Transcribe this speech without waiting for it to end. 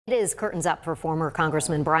It is curtains up for former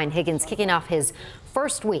Congressman Brian Higgins, kicking off his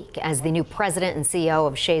first week as the new president and CEO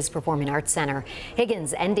of Shea's Performing Arts Center.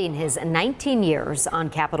 Higgins ending his 19 years on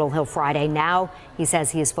Capitol Hill Friday. Now he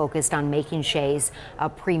says he is focused on making Shea's a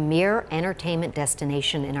premier entertainment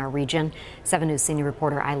destination in our region. 7 News senior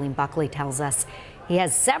reporter Eileen Buckley tells us he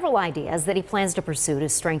has several ideas that he plans to pursue to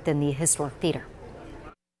strengthen the historic theater.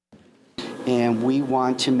 And we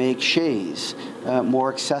want to make Shea's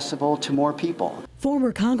more accessible to more people.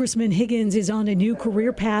 Former Congressman Higgins is on a new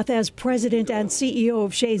career path as president and CEO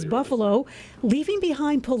of Shea's Buffalo, leaving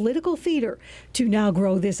behind political theater to now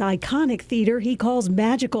grow this iconic theater he calls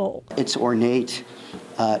magical. Its ornate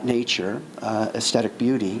nature, aesthetic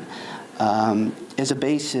beauty, is a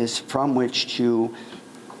basis from which to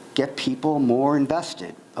get people more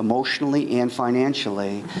invested emotionally and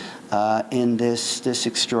financially in this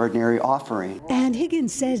extraordinary offering. And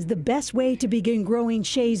Higgins says the best way to begin growing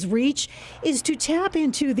Shea's reach is to tap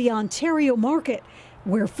into the Ontario market,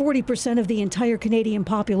 where 40% of the entire Canadian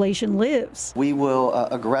population lives. We will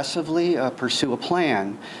aggressively pursue a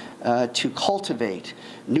plan to cultivate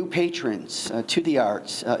new patrons to the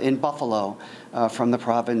arts in Buffalo from the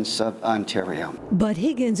province of Ontario. But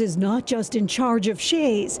Higgins is not just in charge of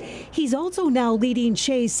Shea's. He's also now leading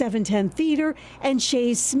Shea's 710 Theater and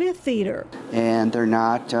Shea's Smith Theater. And they're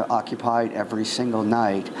not occupied every single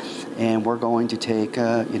night. And we're going to take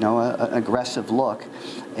an aggressive look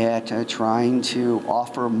at trying to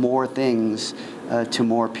offer more things to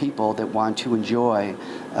more people that want to enjoy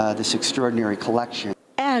this extraordinary collection.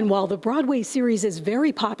 And while the Broadway series is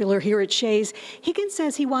very popular here at Shea's, Higgins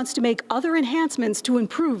says he wants to make other enhancements to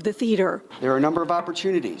improve the theater. There are a number of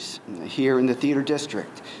opportunities here in the theater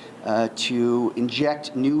district to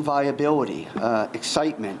inject new viability,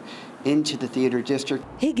 excitement into the theater district.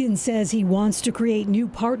 Higgins says he wants to create new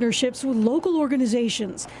partnerships with local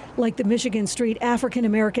organizations like the Michigan Street African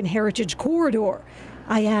American Heritage Corridor.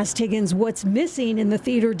 I asked Higgins what's missing in the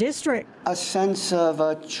theater district. A sense of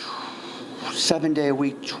a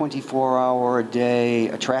 7-day-a-week, 24-hour-a-day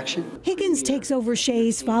attraction. Higgins takes over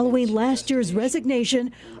Shea's following last year's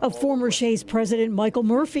resignation of former Shea's president Michael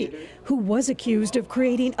Murphy, who was accused of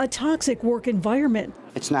creating a toxic work environment.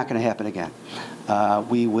 It's not going to happen again.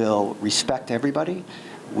 We will respect everybody.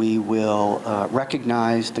 We will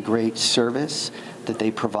recognize the great service that they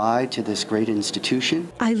provide to this great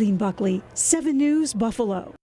institution. Eileen Buckley, 7 News, Buffalo.